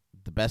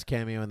the best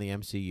cameo in the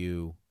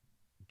MCU,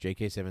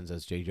 J.K. Simmons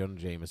as J. Jonah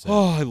Jameson.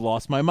 Oh, I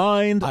lost my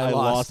mind. I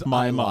lost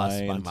my mind.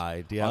 Lost my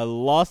mind. Yeah, I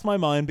lost my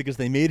mind because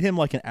they made him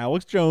like an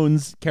Alex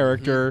Jones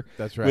character.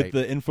 That's right. With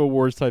the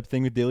InfoWars type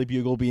thing, with Daily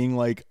Bugle being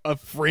like a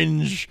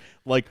fringe,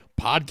 like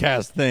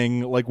podcast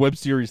thing, like web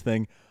series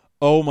thing.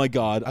 Oh my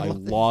God, I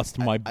lost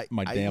my damn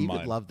mind. I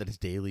even love that it's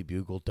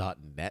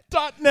dailybugle.net.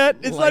 .net.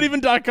 It's not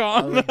even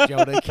 .com. Like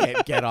Jonah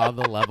can't get on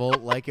the level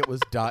like it was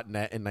 .net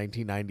in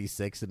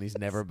 1996, and he's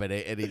never been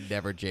and he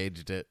never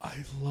changed it. I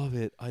love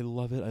it. I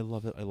love it. I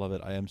love it. I love it.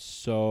 I am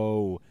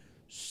so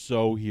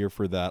here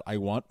for that. I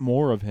want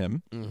more of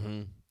him.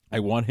 Mm-hmm.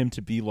 I want him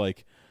to be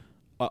like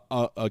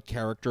a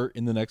character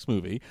in the next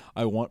movie.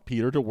 I want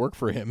Peter to work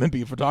for him and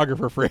be a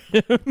photographer for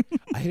him.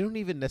 I don't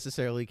even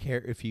necessarily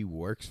care if he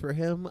works for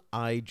him.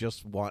 I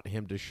just want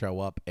him to show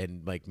up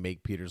and like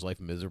make Peter's life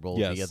miserable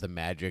via the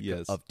magic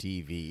of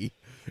TV.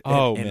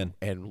 And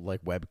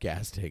like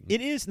webcasting.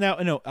 It is now.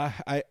 No,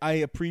 I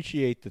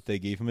appreciate that they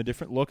gave him a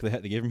different look. They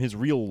gave him his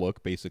real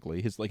look,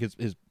 basically. His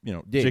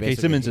J.K.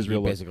 Simmons' real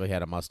look. Basically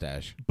had a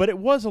mustache. But it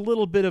was a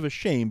little bit of a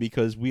shame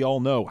because we all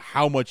know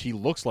how much he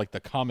looks like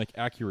the comic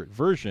accurate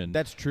version.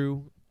 That's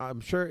true. I'm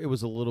sure it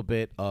was a little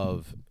bit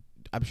of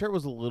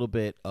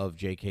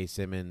J.K.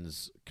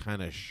 Simmons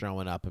kind of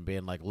showing up and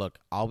being like, "Look,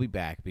 I'll be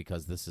back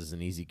because this is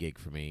an easy gig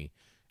for me.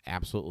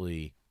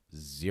 Absolutely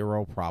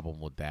zero problem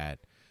with that.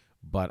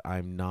 But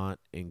I'm not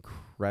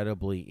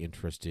incredibly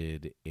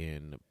interested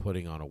in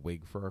putting on a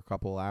wig for a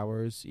couple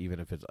hours, even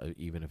if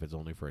it's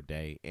only for a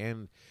day.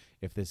 And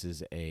if this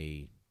is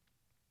a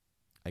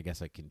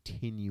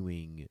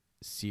continuing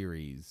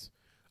series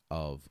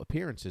of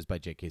appearances by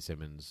J.K.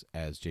 Simmons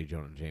as J.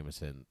 Jonah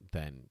Jameson,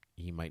 then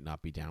he might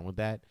not be down with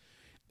that.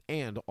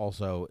 And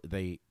also,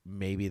 they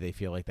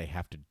feel like they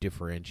have to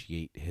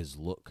differentiate his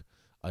look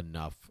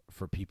enough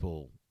for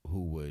people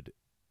who would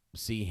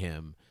see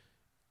him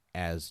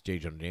as J.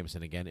 Jonah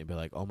Jameson again and be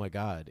like, "Oh my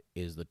God,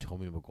 is the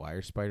Tobey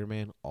Maguire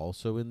Spider-Man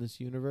also in this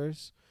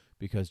universe?"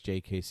 Because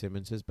J.K.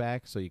 Simmons is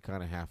back, so you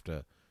kind of have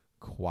to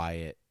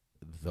quiet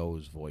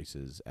those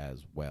voices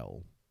as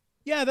well.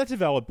 Yeah, that's a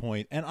valid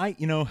point. And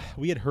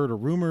we had heard a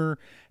rumor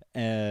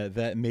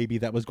that maybe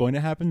that was going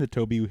to happen, that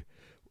Toby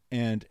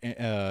and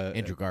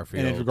Andrew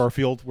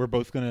Garfield were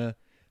both going to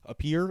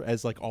appear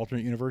as like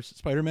alternate universe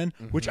Spider-Man,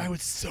 which I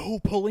was so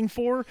pulling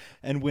for.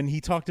 And when he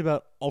talked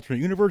about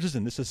alternate universes,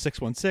 and this is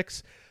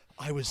 616,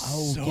 I was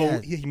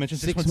he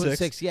mentioned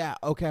 616. Yeah,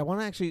 okay.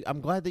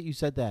 I'm glad that you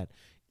said that.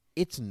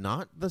 It's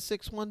not the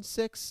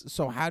 616.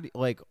 So how do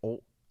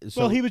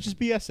well, he was just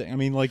BSing. I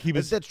mean, like he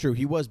was. That's true.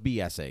 He was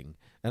BSing,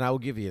 and I will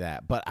give you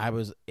that. But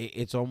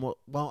it's almost.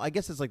 Well, I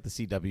guess it's like the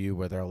CW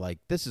where they're like,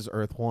 "This is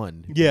Earth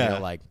 1." Yeah. And they're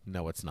like,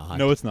 "No, it's not.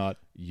 No, it's not.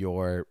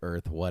 Your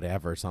Earth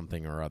whatever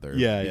something or other."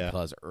 Yeah,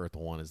 because Earth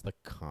 1 is the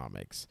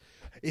comics.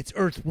 It's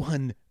Earth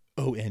 1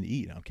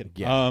 ONE. No, I'm kidding.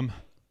 Yeah.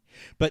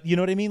 But you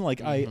know what I mean?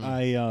 Like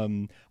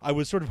I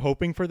was sort of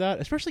hoping for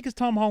that, especially because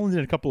Tom Holland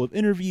in a couple of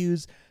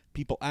interviews,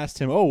 people asked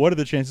him, "Oh, what are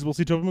the chances we'll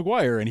see Tobey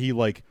Maguire?" And he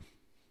was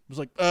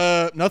like,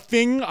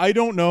 nothing. I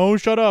don't know.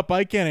 Shut up.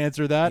 I can't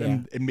answer that. Yeah.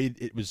 And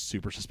it was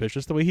super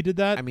suspicious the way he did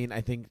that. I mean,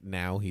 I think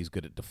now he's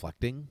good at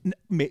deflecting.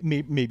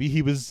 Maybe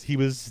he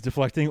was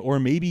deflecting, or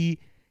maybe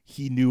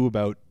he knew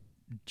about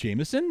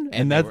Jameson,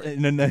 and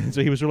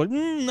so he was sort of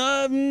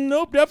like,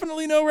 nope,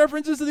 definitely no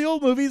references to the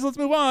old movies. Let's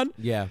move on.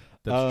 Yeah,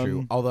 that's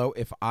true. Although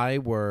if I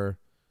were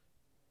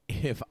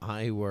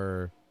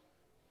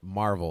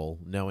Marvel,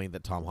 knowing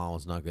that Tom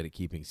Holland's not good at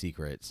keeping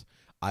secrets,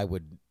 I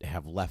would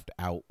have left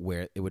out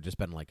where it would just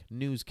been like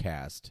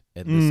newscast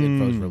and this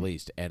info's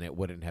released, and it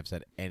wouldn't have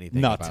said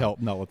anything. Not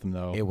let them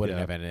know. It wouldn't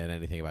have had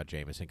anything about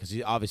Jameson because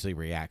he obviously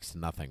reacts to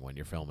nothing when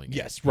you're filming.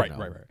 Yes, it, right.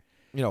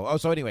 You know. Oh,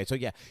 so anyway, so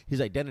yeah, his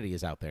identity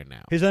is out there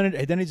now. His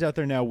identity's out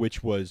there now,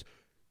 which was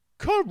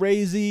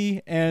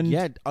crazy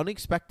and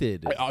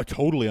unexpected.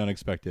 Totally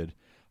unexpected.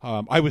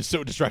 I was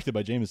so distracted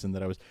by Jameson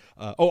that I was.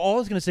 All I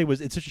was going to say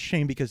was it's such a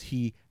shame because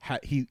we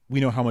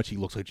know how much he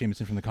looks like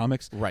Jameson from the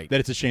comics. Right. That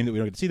it's a shame that we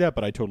don't get to see that.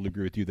 But I totally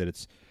agree with you that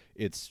it's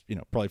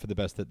probably for the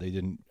best that they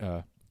didn't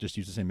just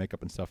use the same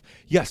makeup and stuff.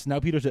 Yes. Now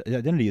Peter's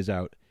identity is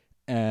out,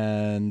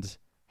 and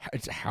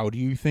how do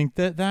you think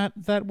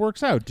that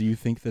works out? Do you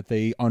think that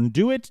they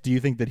undo it? Do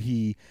you think that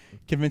he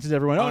convinces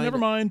everyone? Oh, never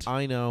mind.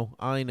 I know.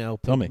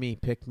 Tell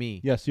Pick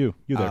me. Yes, you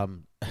there.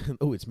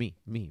 Oh, it's me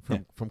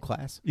from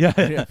class.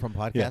 Yeah, from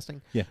podcasting.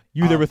 Yeah,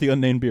 you there with the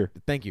unnamed beer.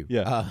 Thank you.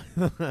 Yeah.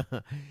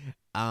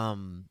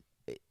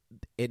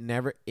 It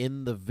never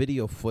in the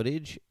video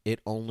footage.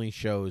 It only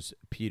shows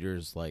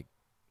Peter's like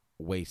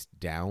waist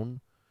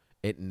down.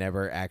 It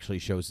never actually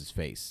shows his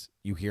face.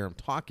 You hear him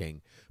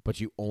talking,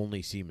 but you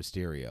only see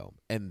Mysterio,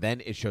 and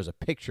then it shows a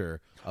picture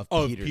of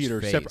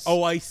Peter's face. Separate.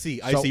 Oh, I see.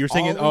 So You're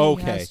saying all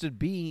okay. he has to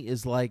be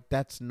is like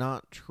that's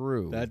not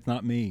true. That's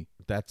not me.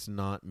 That's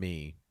not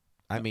me.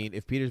 I mean,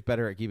 if Peter's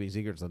better at keeping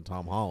secrets than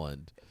Tom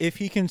Holland, if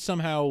he can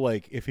somehow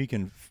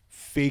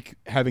fake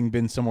having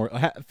been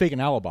somewhere, fake an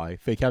alibi,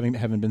 fake having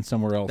been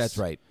somewhere else. that's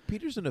right.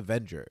 Peter's an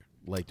Avenger.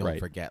 Like, don't Right,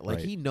 forget. Like,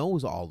 right. he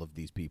knows all of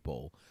these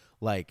people.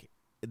 Like,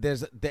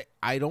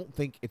 I don't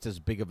think it's as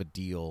big of a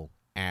deal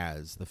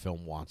as the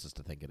film wants us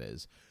to think it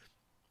is.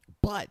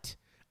 But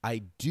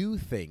I do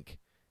think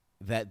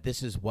that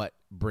this is what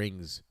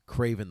brings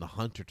Kraven the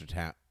Hunter to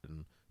town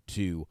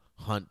to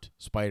hunt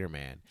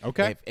Spider-Man.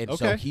 Okay.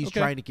 So he's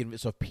trying to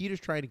convince. So if Peter's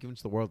trying to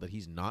convince the world that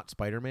he's not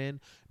Spider-Man,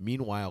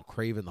 meanwhile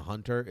Kraven the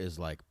Hunter is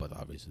like, but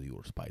obviously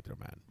you're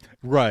Spider-Man,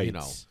 right? You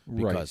know,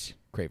 because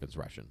Kraven's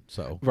Russian.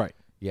 So right.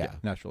 Yeah,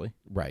 naturally.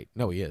 Right.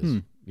 No, he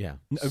is. Yeah.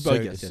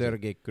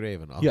 Sergei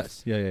Kravenov.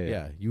 Yes.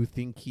 Yeah. You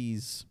think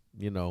he's,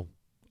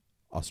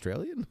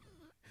 Australian?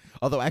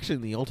 Although actually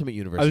in the Ultimate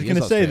Universe, I was going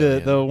to say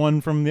the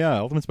one from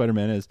Ultimate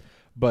Spider-Man is,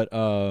 but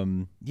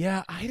I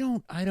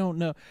don't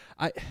know.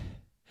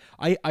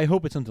 I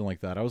hope it's something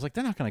like that. I was like,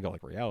 they're not going to go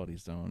like Reality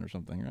Zone or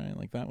something, right?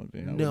 Like that would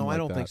be. No, I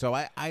don't think so.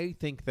 I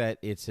think that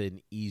it's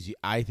an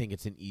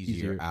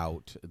easier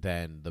out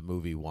than the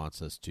movie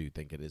wants us to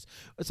think it is.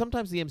 But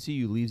sometimes the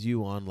MCU leaves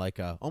you on like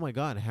a, oh my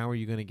God, how are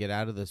you going to get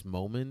out of this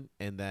moment?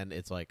 And then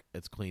it's like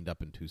it's cleaned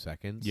up in 2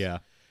 seconds. Yeah.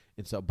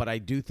 And so, but I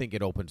do think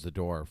it opens the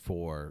door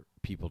for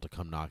people to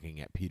come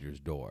knocking at Peter's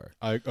door.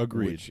 I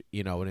agreed. Which,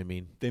 you know what I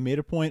mean? They made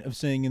a point of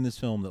saying in this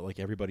film that like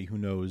everybody who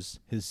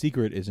knows his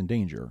secret is in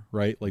danger,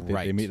 right? Like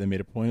they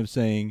made a point of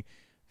saying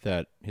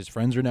that his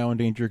friends are now in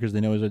danger because they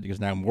know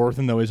because now more of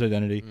them know his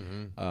identity.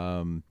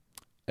 Mm-hmm.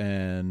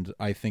 And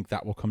I think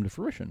that will come to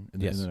fruition in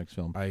the next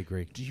film. I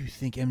agree. Do you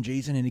think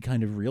MJ's in any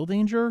kind of real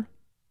danger?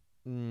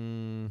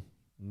 No.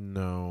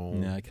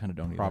 Yeah, I kind of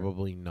don't.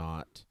 Probably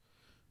not.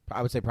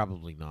 I would say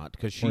probably not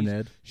because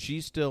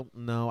she's still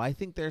no. I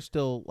think they're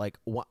still like.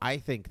 I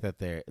think that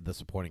the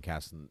supporting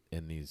cast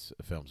in these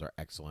films are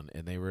excellent,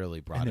 and they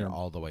really brought it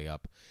all the way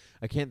up.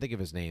 I can't think of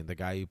his name. The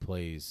guy who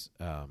plays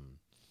not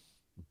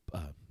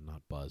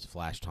Buzz,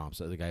 Flash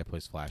Thompson. The guy who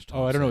plays Flash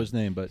Thompson. Oh, I don't know his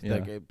name, but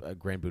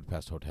Grand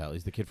Budapest Hotel.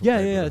 He's the kid from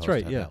Grand Budapest that's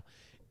right. Hotel.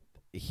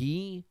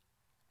 Yeah,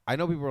 I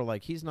know people are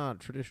like, he's not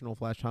traditional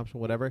Flash Thompson,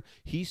 whatever.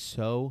 He's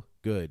so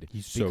good.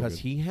 Because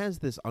he has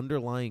this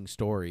underlying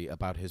story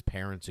about his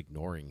parents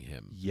ignoring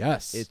him.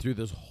 Yes. Through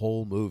this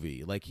whole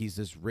movie. Like, he's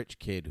this rich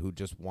kid who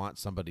just wants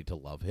somebody to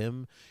love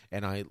him,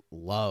 and I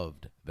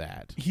loved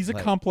that. He's a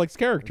complex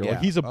character. Yeah.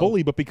 Like, he's a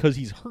bully, but because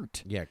he's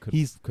hurt. Yeah.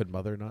 Could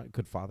father not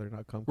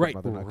come? Right.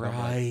 Could mother not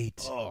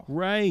come?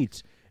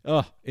 Right.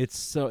 It's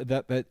so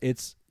that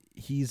it's.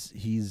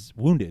 He's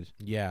wounded.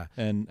 Yeah.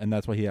 And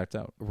that's why he acts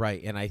out.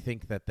 Right. And I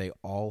think that they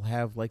all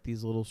have like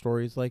these little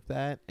stories like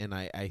that. And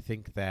I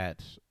think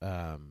that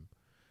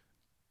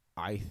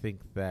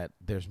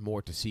there's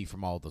more to see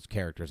from all those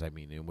characters,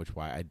 in which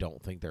why I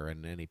don't think they're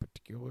in any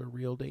particular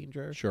real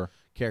danger. Sure.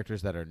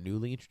 Characters that are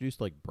newly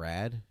introduced, like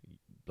Brad,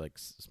 like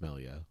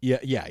Smelia. Yeah,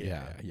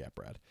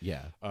 Brad.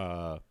 Yeah.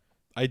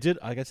 I did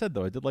like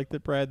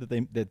that Brad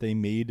that they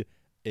made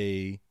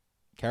a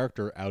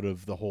character out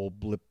of the whole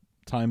blip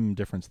time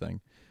difference thing,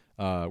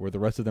 where the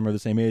rest of them are the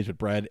same age, but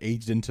Brad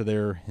aged into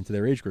their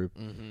age group.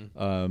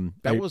 Mm-hmm.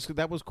 That was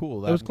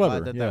cool. That was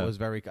clever. That was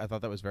very. I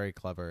thought that was very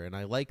clever, and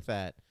I like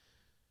that.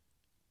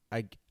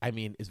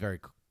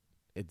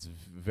 It's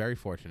very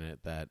fortunate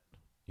that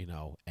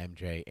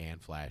MJ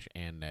and Flash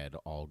and Ned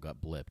all got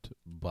blipped,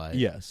 but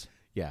yes.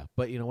 Yeah,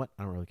 but you know what?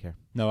 I don't really care.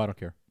 No, I don't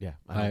care. Yeah,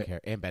 I don't care.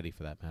 And Betty,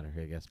 for that matter,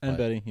 I guess. And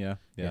Betty, yeah.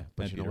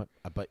 But you know what?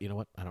 But you know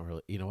what? I don't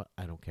really. You know what?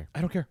 I don't care.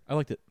 I don't care. I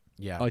liked it.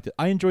 Yeah, I liked it.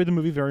 I enjoyed the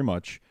movie very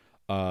much.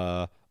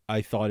 I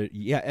I thought it.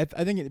 Yeah,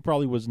 I think it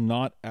probably was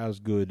not as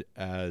good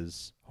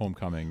as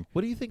Homecoming.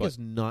 What do you think is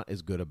not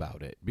as good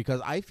about it? Because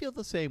I feel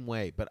the same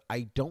way, but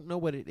I don't know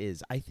what it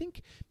is. I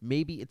think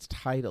maybe it's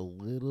tied a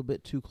little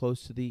bit too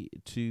close to the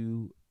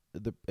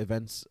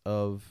events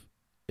of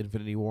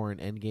Infinity War and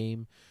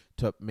Endgame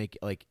to make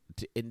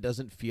it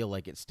doesn't feel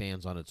like it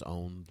stands on its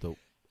own.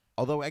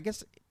 Although I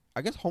guess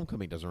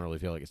Homecoming doesn't really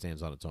feel like it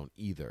stands on its own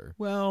either.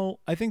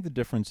 Well, I think the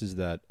difference is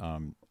that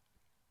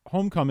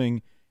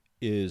Homecoming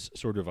is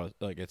sort of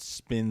it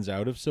spins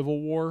out of Civil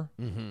War,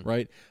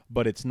 right?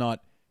 But it's not.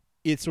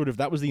 It's sort of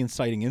that was the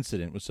inciting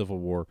incident with Civil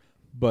War.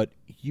 But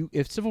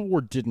if Civil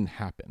War didn't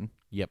happen,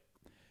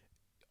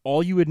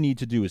 all you would need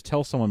to do is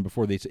tell someone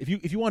before they. If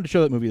you wanted to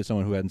show that movie to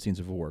someone who hadn't seen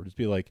Civil War, just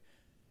be like,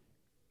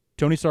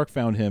 Tony Stark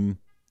found him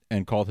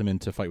and called him in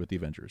to fight with the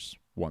Avengers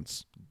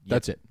once.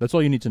 That's it. That's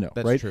all you need to know.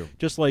 That's right? true.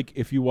 Just like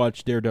if you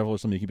watch Daredevil or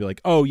something, you could be like,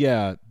 oh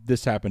yeah,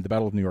 this happened. The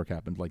Battle of New York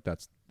happened. Like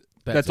that's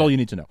all you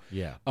need to know.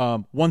 Yeah.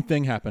 One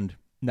thing happened.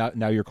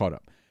 Now you're caught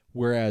up.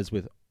 Whereas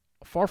with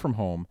Far From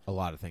Home, a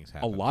lot of things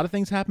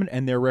happen.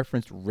 And they're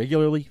referenced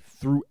regularly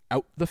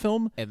throughout the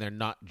film. And they're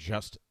not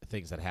just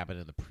things that happened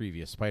in the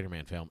previous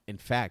Spider-Man film. In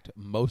fact,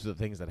 most of the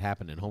things that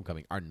happened in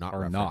Homecoming are not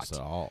referenced at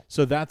all.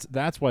 So that's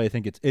why I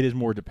think it is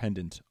more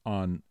dependent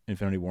on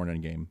Infinity War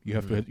and Endgame.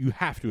 You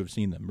have to have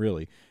seen them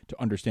really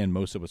to understand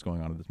most of what's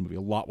going on in this movie.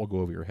 A lot will go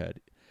over your head.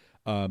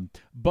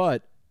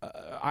 But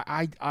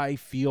I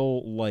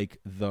feel like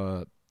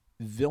the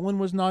villain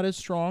was not as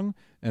strong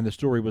and the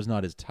story was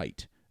not as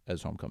tight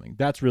as Homecoming.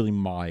 That's really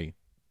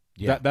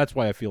that's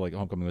why I feel like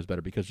Homecoming was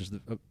better, because just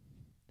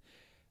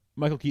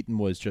Michael Keaton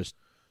was just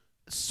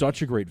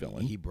such a great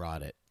villain. He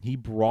brought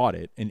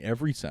it in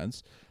every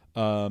sense.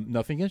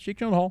 Nothing against Jake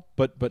Gyllenhaal,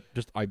 but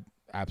just I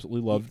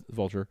absolutely loved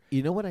Vulture.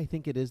 You know what I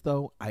think it is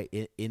though?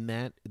 In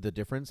that the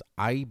difference,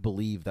 I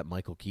believe that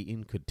Michael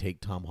Keaton could take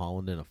Tom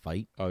Holland in a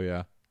fight. Oh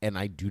yeah. And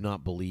I do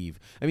not believe.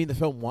 I mean, the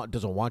film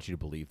doesn't want you to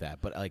believe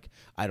that, but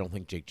I don't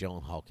think Jake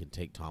Gyllenhaal can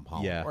take Tom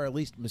Holland, or at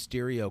least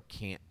Mysterio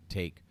can't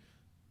take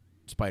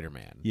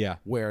Spider-Man. Yeah.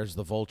 Whereas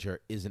the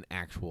Vulture is an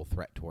actual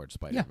threat towards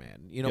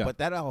Spider-Man. But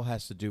that all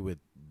has to do with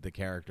the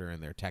character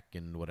and their tech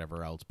and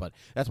whatever else. But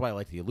that's why I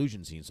like the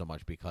illusion scene so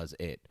much, because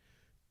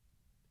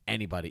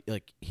anybody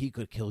he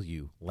could kill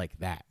you like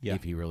that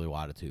if he really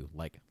wanted to,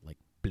 like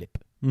blip.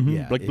 Mm-hmm.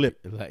 Yeah, like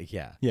blip.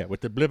 Yeah,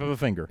 with the blip of a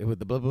finger. With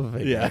the blip of a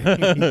finger, yeah,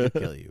 he could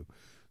kill you.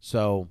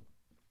 So,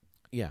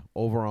 yeah,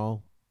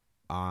 overall,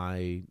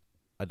 I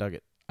dug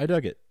it.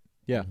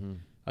 Yeah,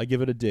 I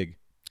give it a dig.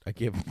 I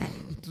give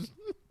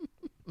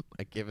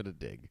it a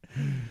dig.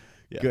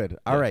 Yeah. Good.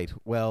 All right.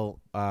 Well,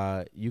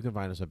 you can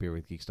find us at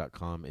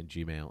beerwithgeeks.com and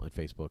Gmail and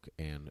Facebook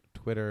and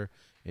Twitter,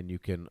 and you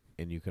can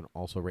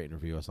also rate and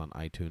review us on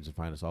iTunes and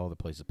find us all the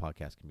places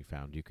podcasts can be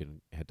found. You can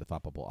head to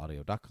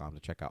thoughtbubbleaudio.com to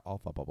check out all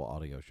Thought Bubble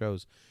Audio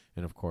shows,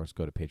 and of course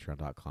go to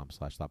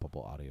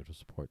patreon.com/thoughtbubbleaudio to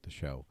support the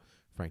show.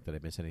 Frank, did I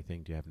miss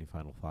anything? Do you have any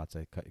final thoughts?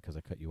 Because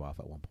I cut you off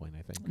at one point,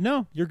 I think.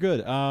 No, you're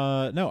good.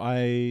 No,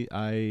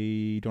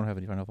 I don't have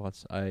any final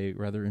thoughts. I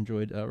rather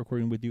enjoyed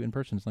recording with you in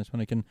person. It's nice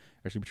when I can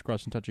actually reach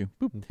across and touch you.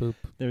 Boop. Boop.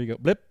 There you go.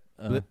 Blip.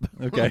 Blip.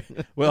 Okay.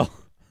 Well,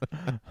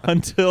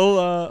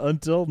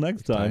 until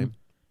next time.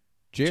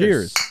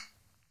 Cheers.